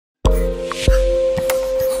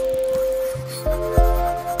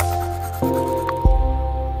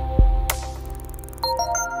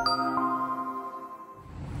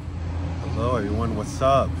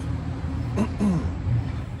What's up?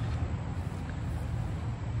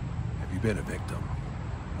 Have you been a victim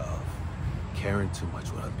of caring too much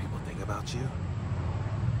what other people think about you?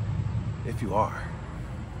 If you are,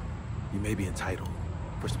 you may be entitled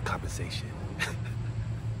for some compensation.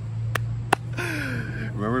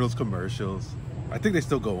 Remember those commercials? I think they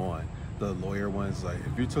still go on. The lawyer ones, like,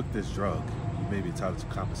 if you took this drug, you may be entitled to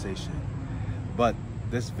compensation. But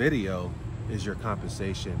this video is your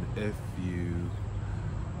compensation if you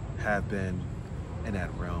have been in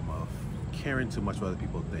that realm of caring too much what other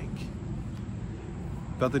people think.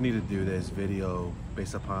 Felt the need to do this video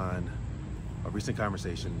based upon a recent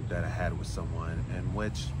conversation that I had with someone in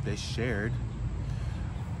which they shared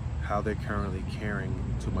how they're currently caring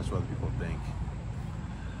too much what other people think.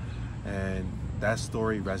 And that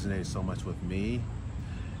story resonated so much with me,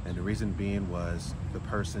 and the reason being was the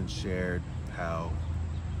person shared how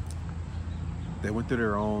they went through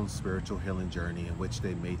their own spiritual healing journey in which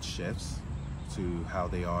they made shifts to how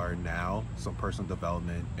they are now, some personal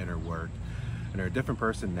development, inner work, and they're a different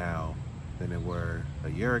person now than they were a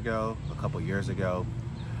year ago, a couple years ago.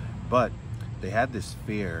 But they had this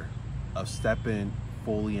fear of stepping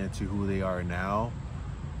fully into who they are now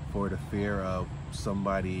for the fear of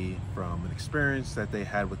somebody from an experience that they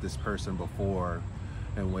had with this person before,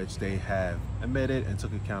 in which they have admitted and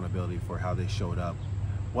took accountability for how they showed up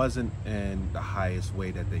wasn't in the highest way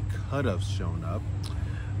that they could have shown up.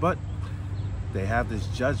 But they have this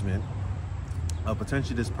judgment of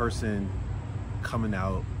potentially this person coming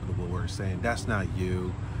out of the woodwork saying, that's not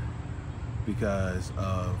you because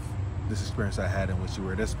of this experience I had in which you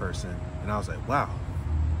were this person. And I was like, wow,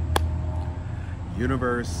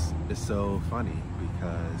 universe is so funny,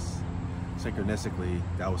 because synchronistically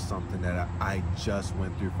that was something that I just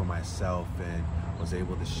went through for myself and was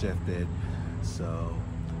able to shift it. So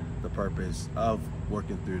the purpose of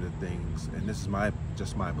working through the things, and this is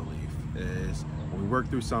just my belief, is when we work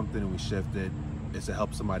through something and we shift it, is to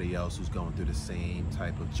help somebody else who's going through the same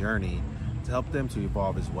type of journey, to help them to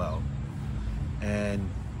evolve as well. And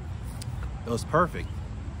it was perfect,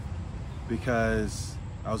 because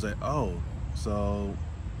I was like, oh, so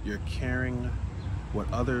you're caring what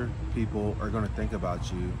other people are going to think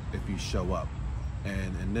about you if you show up.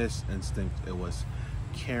 And in this instinct, it was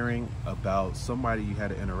caring about somebody you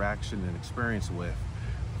had an interaction and experience with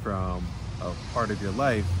from a part of your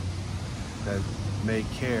life that may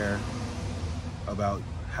care about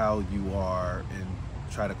how you are and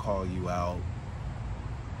try to call you out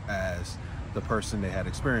as the person they had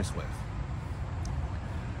experience with.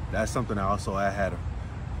 That's something I had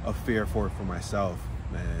a fear for myself,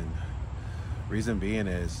 and reason being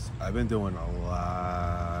is I've been doing a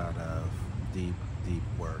lot of deep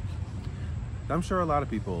work. I'm sure a lot of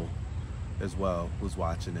people as well who's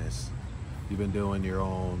watching this, you've been doing your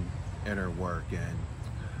own inner work, and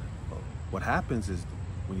what happens is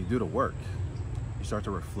when you do the work, you start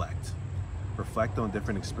to reflect on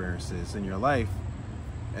different experiences in your life.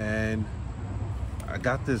 And I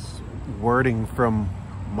got this wording from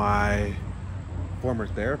my former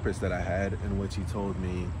therapist that I had, in which he told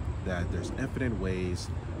me that there's infinite ways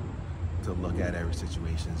to look at every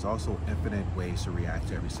situation. There's also infinite ways to react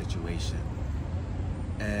to every situation.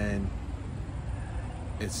 And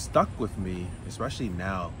it stuck with me, especially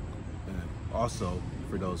now, and also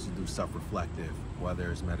for those who do self-reflective,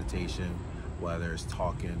 whether it's meditation, whether it's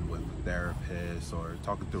talking with a therapist, or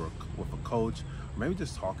talking with a coach, or maybe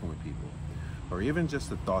just talking with people, or even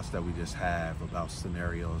just the thoughts that we just have about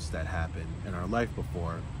scenarios that happened in our life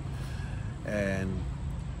before. And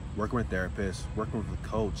working with therapists, working with a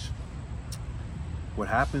coach, what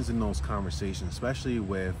happens in those conversations, especially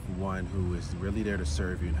with one who is really there to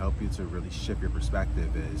serve you and help you to really shift your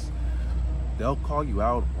perspective, is they'll call you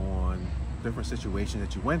out on different situations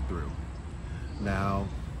that you went through. Now,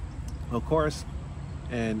 of course,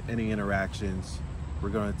 in any interactions, we're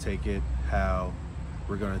going to take it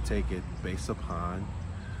based upon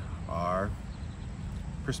our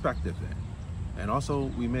perspective then. And also,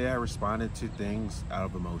 we may have responded to things out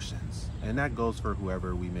of emotions, and that goes for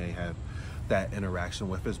whoever we may have that interaction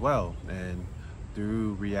with as well. And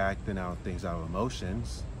through reacting out things out of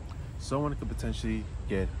emotions, someone could potentially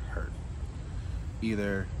get hurt.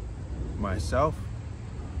 Either myself,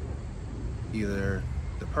 either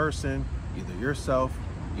the person, either yourself,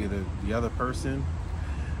 either the other person.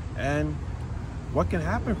 And what can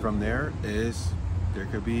happen from there is there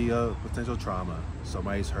could be a potential trauma.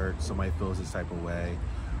 Somebody's hurt, somebody feels this type of way,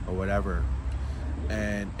 or whatever.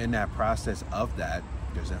 And in that process of that,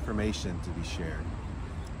 there's information to be shared.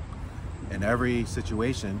 In every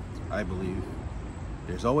situation, I believe,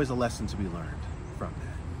 there's always a lesson to be learned from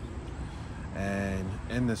that. And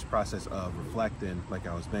in this process of reflecting, like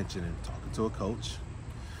I was mentioning, talking to a coach,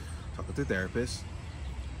 talking to a therapist,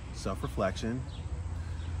 self-reflection,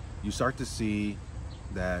 you start to see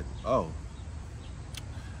that, oh,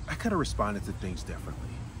 I could have responded to things differently.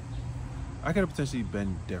 I could have potentially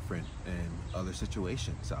been different in other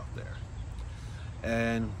situations out there.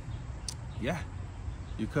 And yeah,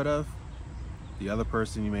 you could have. The other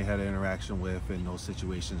person you may have had an interaction with in those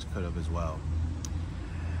situations could have as well.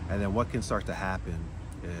 And then what can start to happen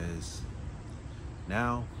is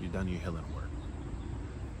now you've done your healing work.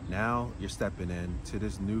 Now you're stepping into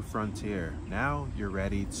this new frontier. Now you're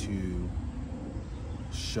ready to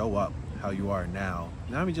show up how you are now,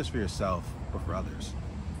 not only just for yourself, but for others.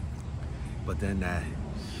 But then that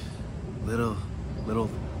little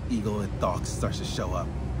ego and thoughts starts to show up.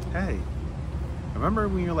 Hey, remember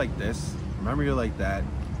when you're like this? Remember you're like that?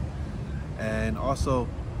 And also,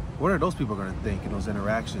 what are those people going to think in those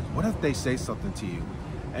interactions? What if they say something to you?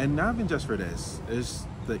 And not even just for this, it's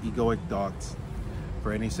the egoic thoughts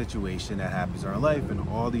for any situation that happens in our life, and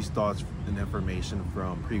all these thoughts and information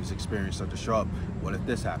from previous experience start to show up. What if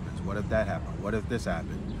this happens? What if that happened? What if this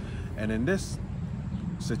happened? And in this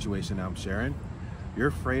situation I'm sharing, you're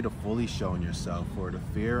afraid of fully showing yourself for the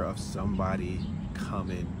fear of somebody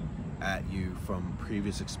coming at you from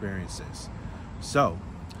previous experiences. So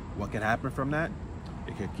what can happen from that?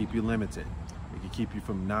 It can keep you limited. It can keep you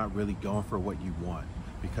from not really going for what you want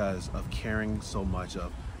because of caring so much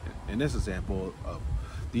of, in this example, of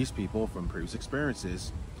these people from previous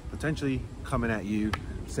experiences potentially coming at you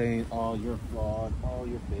saying, oh, you're flawed, oh,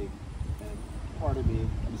 you're fake. And part of me,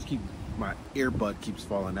 my earbud keeps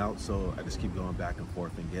falling out, so I just keep going back and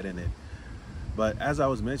forth and getting it. But as I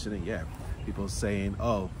was mentioning, yeah, people saying,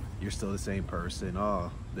 oh, you're still the same person,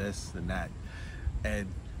 oh, this and that. And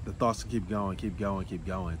the thoughts keep going, keep going, keep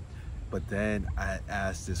going. But then I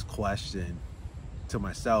asked this question to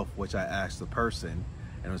myself, which I asked the person,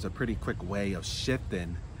 and it was a pretty quick way of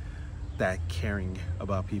shifting that caring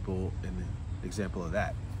about people in the example of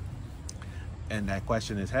that. And that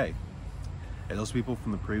question is, hey, are those people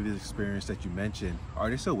from the previous experience that you mentioned, are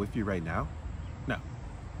they still with you right now? No.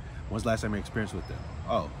 When's the last time you experienced with them?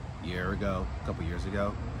 Oh, a year ago, a couple years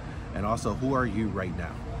ago. And also, who are you right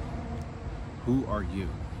now? Who are you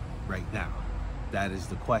right now? That is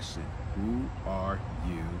the question. Who are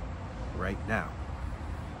you right now?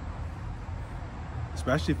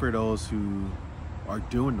 Especially for those who are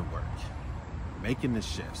doing the work, making the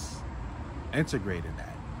shifts, integrating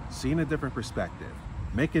that, seeing a different perspective,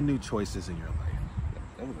 making new choices in your life.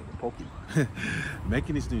 That was like a Pokemon.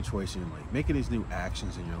 Making these new choices in your life, making these new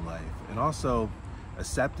actions in your life, and also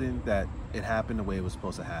accepting that it happened the way it was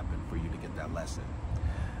supposed to happen for you to get that lesson.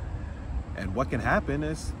 And what can happen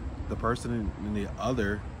is the person in the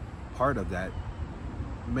other part of that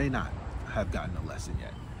may not have gotten a lesson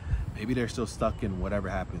yet. Maybe they're still stuck in whatever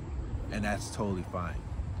happened, and that's totally fine.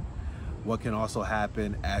 What can also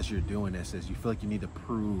happen as you're doing this is you feel like you need to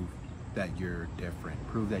prove that you're different,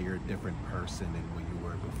 prove that you're a different person than what you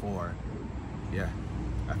were before. Yeah,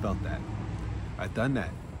 I felt that. I've done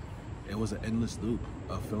that. It was an endless loop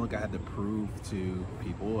of feeling like I had to prove to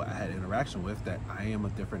people I had interaction with that I am a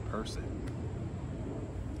different person.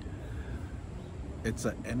 It's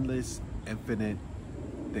an endless, infinite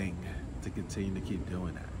thing to continue to keep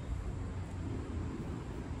doing that.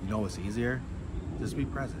 You know what's easier? Just be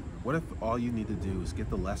present. What if all you need to do is get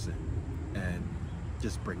the lesson and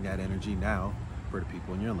just bring that energy now for the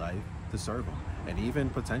people in your life to serve them? And even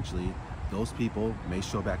potentially, those people may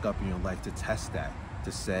show back up in your life to test that,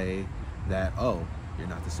 to say that, oh, you're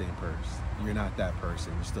not the same person. You're not that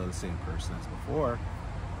person. You're still the same person as before.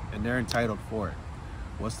 And they're entitled for it.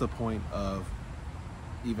 What's the point of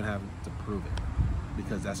even having to prove it?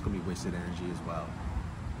 Because that's going to be wasted energy as well.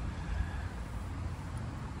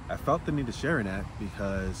 I felt the need to share in that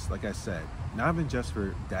because, like I said, not even just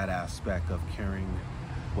for that aspect of caring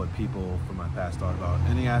what people from my past thought about,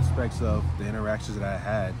 any aspects of the interactions that I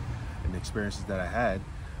had and the experiences that I had,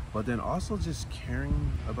 but then also just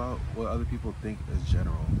caring about what other people think as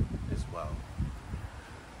general as well.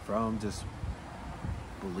 From just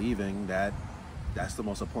believing that that's the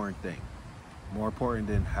most important thing, more important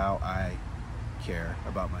than how I care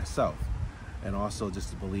about myself. And also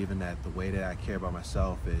just believing that the way that I care about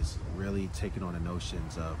myself is really taking on the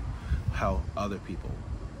notions of how other people,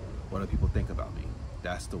 what other people think about me.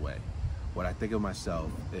 That's the way. What I think of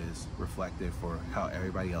myself is reflective for how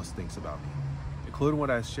everybody else thinks about me, including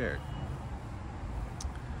what I shared.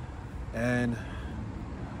 And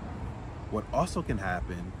what also can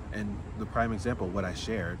happen, and the prime example of what I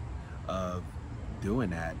shared of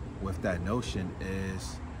doing that with that notion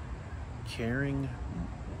is caring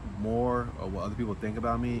more of what other people think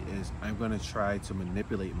about me is I'm going to try to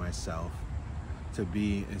manipulate myself to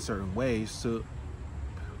be in certain ways to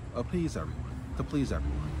please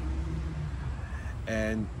everyone.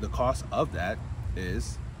 And the cost of that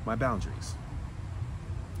is my boundaries.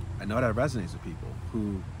 I know that resonates with people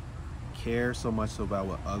who care so much about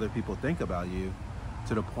what other people think about you,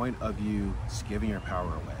 to the point of you just giving your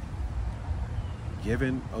power away,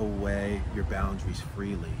 giving away your boundaries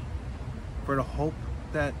freely for the hope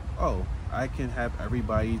that, oh, I can have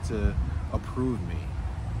everybody to approve me.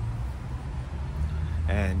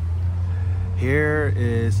 And here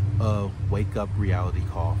is a wake-up reality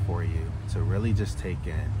call for you to really just take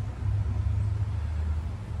in.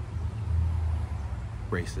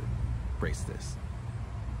 Brace this.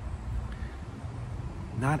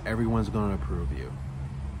 Not everyone's going to approve you.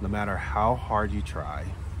 No matter how hard you try,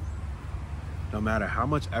 no matter how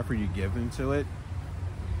much effort you give into it,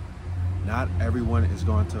 not everyone is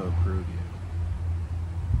going to approve you.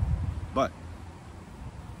 But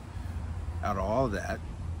out of all of that,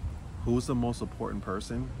 who's the most important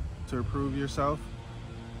person to approve yourself?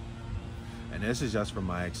 And this is just from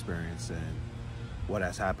my experience, and what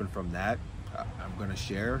has happened from that, I'm going to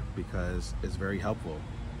share because it's very helpful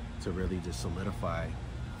to really just solidify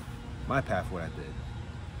my path, what I did.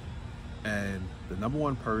 And the number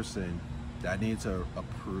one person that I need to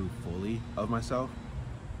approve fully of myself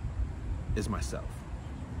is myself.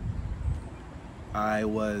 I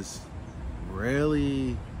was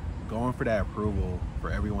really going for that approval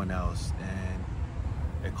for everyone else, and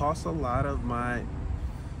it cost a lot of my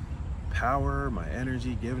power, my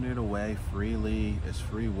energy, giving it away freely. It's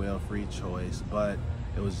free will, free choice, but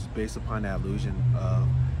it was based upon that illusion of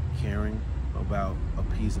caring about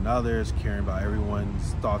appeasing others, caring about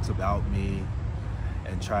everyone's thoughts about me,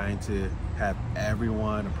 and trying to have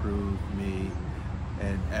everyone approve me.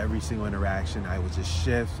 And every single interaction, I would just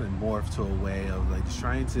shift and morph to a way of like just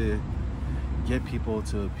trying to get people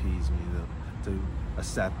to appease me, to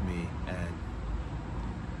accept me. And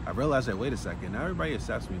I realized that, wait a second, not everybody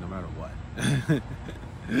accepts me no matter what.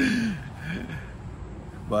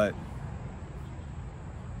 But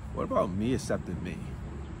what about me accepting me?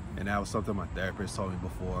 And that was something my therapist told me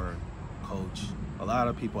before, coach. A lot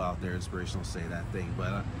of people out there, inspirational, say that thing,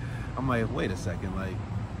 but I'm like, wait a second, like,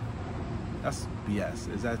 that's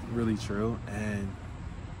BS. Is that really true? And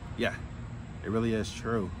yeah, it really is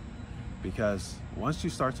true. Because once you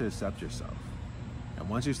start to accept yourself, and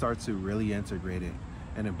once you start to really integrate it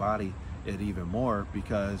and embody it even more,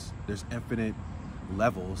 because there's infinite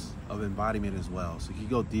levels of embodiment as well. So you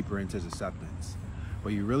go deeper into acceptance,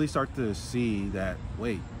 but you really start to see that,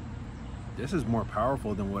 wait, this is more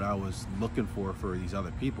powerful than what I was looking for these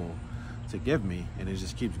other people to give me. And it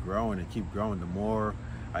just keeps growing and keep growing. The more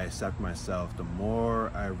I accept myself, the more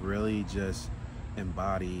I really just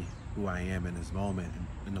embody who I am in this moment.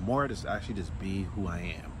 And the more I just actually just be who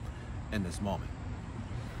I am in this moment.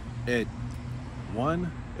 It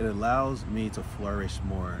allows me to flourish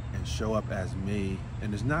more and show up as me.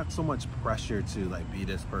 And there's not so much pressure to like be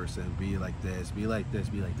this person, be like this, be like this,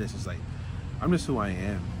 be like this. It's like, I'm just who I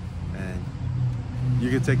am. And you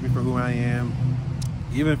can take me for who I am.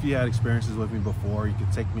 Even if you had experiences with me before, you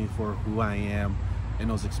could take me for who I am in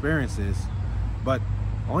those experiences. But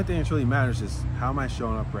the only thing that really matters is how am I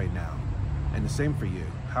showing up right now? And the same for you.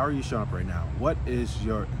 How are you showing up right now? What is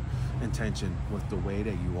your intention with the way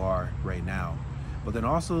that you are right now? But then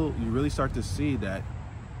also you really start to see that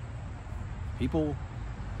people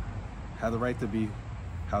have the right to be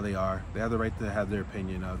how they are. They have the right to have their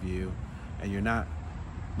opinion of you, and you're no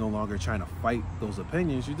longer trying to fight those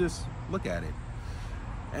opinions. You just look at it.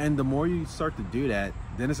 And the more you start to do that,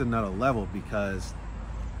 then it's another level, because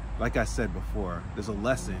like I said before, there's a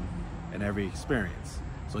lesson in every experience.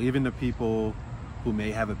 So even the people who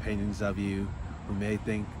may have opinions of you, who may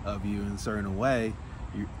think of you in a certain way,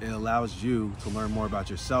 it allows you to learn more about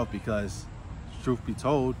yourself, because truth be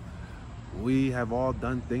told, we have all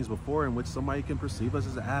done things before in which somebody can perceive us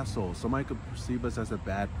as an asshole, somebody can perceive us as a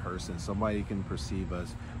bad person, somebody can perceive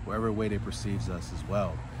us whatever way they perceives us as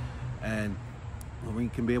well. And when we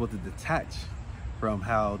can be able to detach from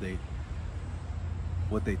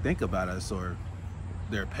what they think about us or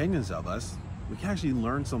their opinions of us, we can actually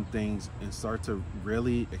learn some things and start to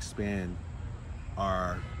really expand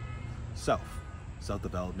our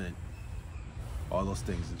self-development, all those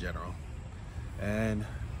things in general. And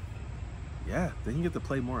yeah, then you get to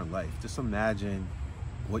play more in life. Just imagine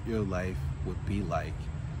what your life would be like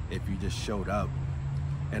if you just showed up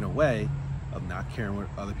in a way of not caring what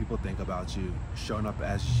other people think about you, showing up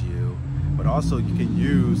as you, but also you can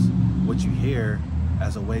use what you hear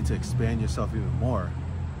as a way to expand yourself even more.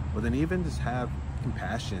 But then even just have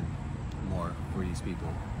compassion more for these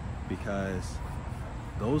people, because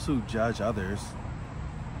those who judge others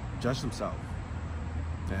judge themselves.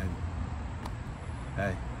 And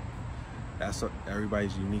hey, that's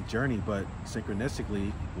everybody's unique journey, but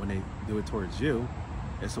synchronistically, when they do it towards you,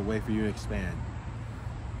 it's a way for you to expand.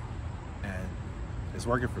 And it's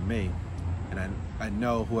working for me. And I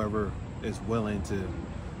know whoever is willing to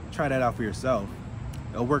try that out for yourself,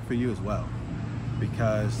 it'll work for you as well.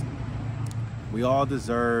 Because we all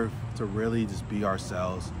deserve to really just be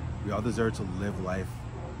ourselves. We all deserve to live life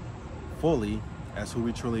fully as who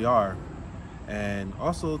we truly are. And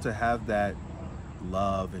also to have that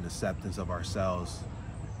love and acceptance of ourselves.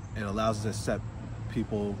 It allows us to accept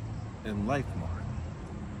people in life more.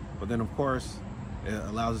 But then of course, it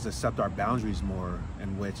allows us to accept our boundaries more,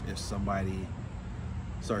 in which if somebody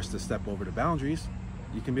starts to step over the boundaries,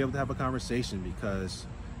 you can be able to have a conversation because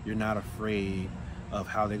you're not afraid of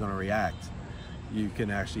how they're going to react. You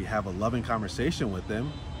can actually have a loving conversation with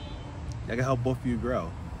them that can help both of you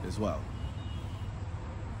grow as well.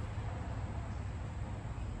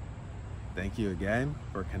 Thank you again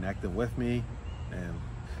for connecting with me, and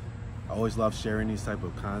I always love sharing these type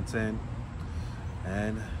of content.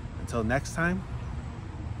 And until next time,